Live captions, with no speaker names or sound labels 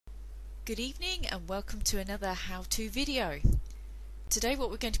Good evening and welcome to another how-to video. Today what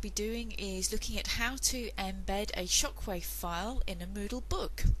we're going to be doing is looking at how to embed a shockwave file in a Moodle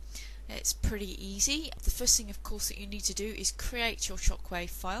book. It's pretty easy. The first thing of course that you need to do is create your shockwave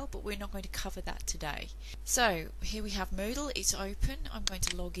file, but we're not going to cover that today. So here we have Moodle, it's open. I'm going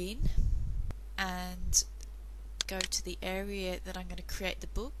to log in and go to the area that I'm going to create the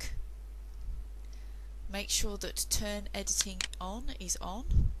book. Make sure that turn editing on is on,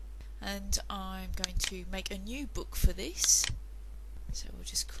 and I'm going to make a new book for this, so we'll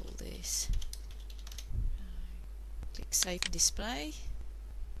just call this, click save and display.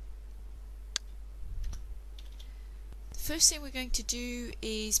 The first thing we're going to do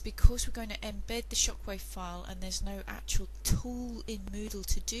is, because we're going to embed the shockwave file and there's no actual tool in Moodle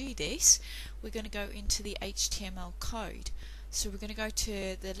to do this, we're going to go into the HTML code. So we're going to go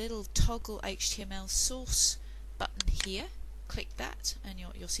to the little toggle HTML source button here, click that, and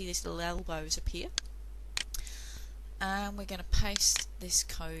you'll see these little elbows appear, and we're going to paste this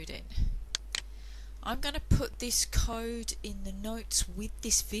code in. I'm going to put this code in the notes with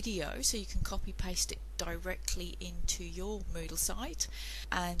this video so you can copy paste it directly into your Moodle site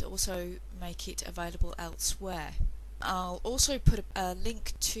and also make it available elsewhere. I'll also put a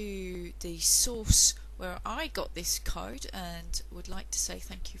link to the source where I got this code, and would like to say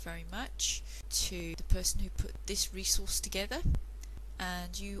thank you very much to the person who put this resource together.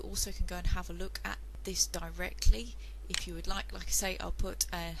 And you also can go and have a look at this directly if you would like. Like I say, I'll put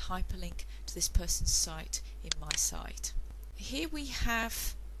a hyperlink to this person's site in my site. Here we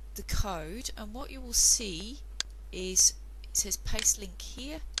have the code, and what you will see is it says paste link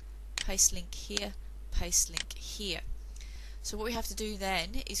here, paste link here, paste link here. So what we have to do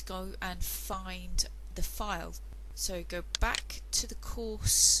then is go and find the file. So go back to the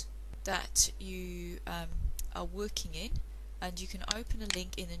course that you are working in, and you can open a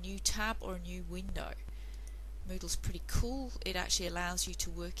link in a new tab or a new window. Moodle's pretty cool. It actually allows you to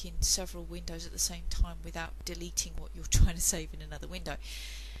work in several windows at the same time without deleting what you're trying to save in another window.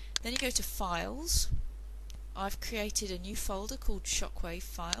 Then you go to Files. I've created a new folder called Shockwave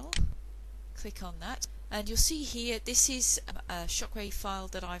File. Click on that, and you'll see here this is a Shockwave file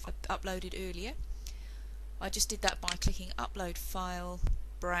that I've uploaded earlier. I just did that by clicking Upload File,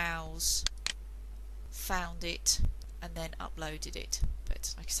 Browse, found it, and then uploaded it.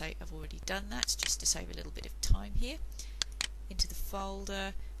 But like I say, I've already done that just to save a little bit of time here. Into the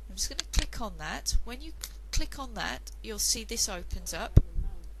folder. I'm just going to click on that. When you click on that, you'll see this opens up.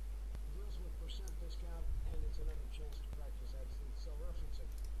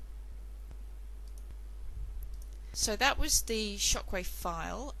 So that was the shockwave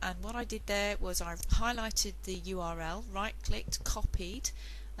file, and what I did there was I highlighted the URL, right clicked, copied,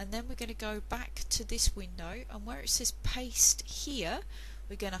 and then we're going to go back to this window, and where it says paste here,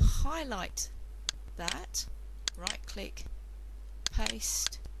 we're going to highlight that, right click,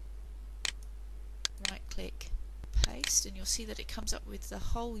 paste, right click, paste, and you'll see that it comes up with the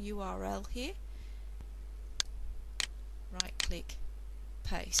whole URL here. Right click,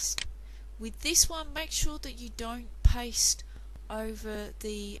 paste. With this one, make sure that you don't paste over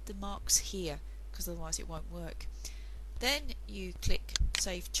the marks here, because otherwise it won't work. Then you click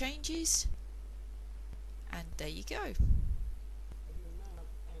Save Changes, and there you go.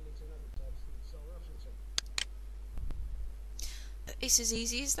 It's as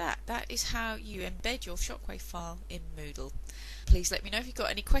easy as that. That is how you embed your shockwave file in Moodle. Please let me know if you've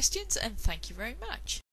got any questions, and thank you very much.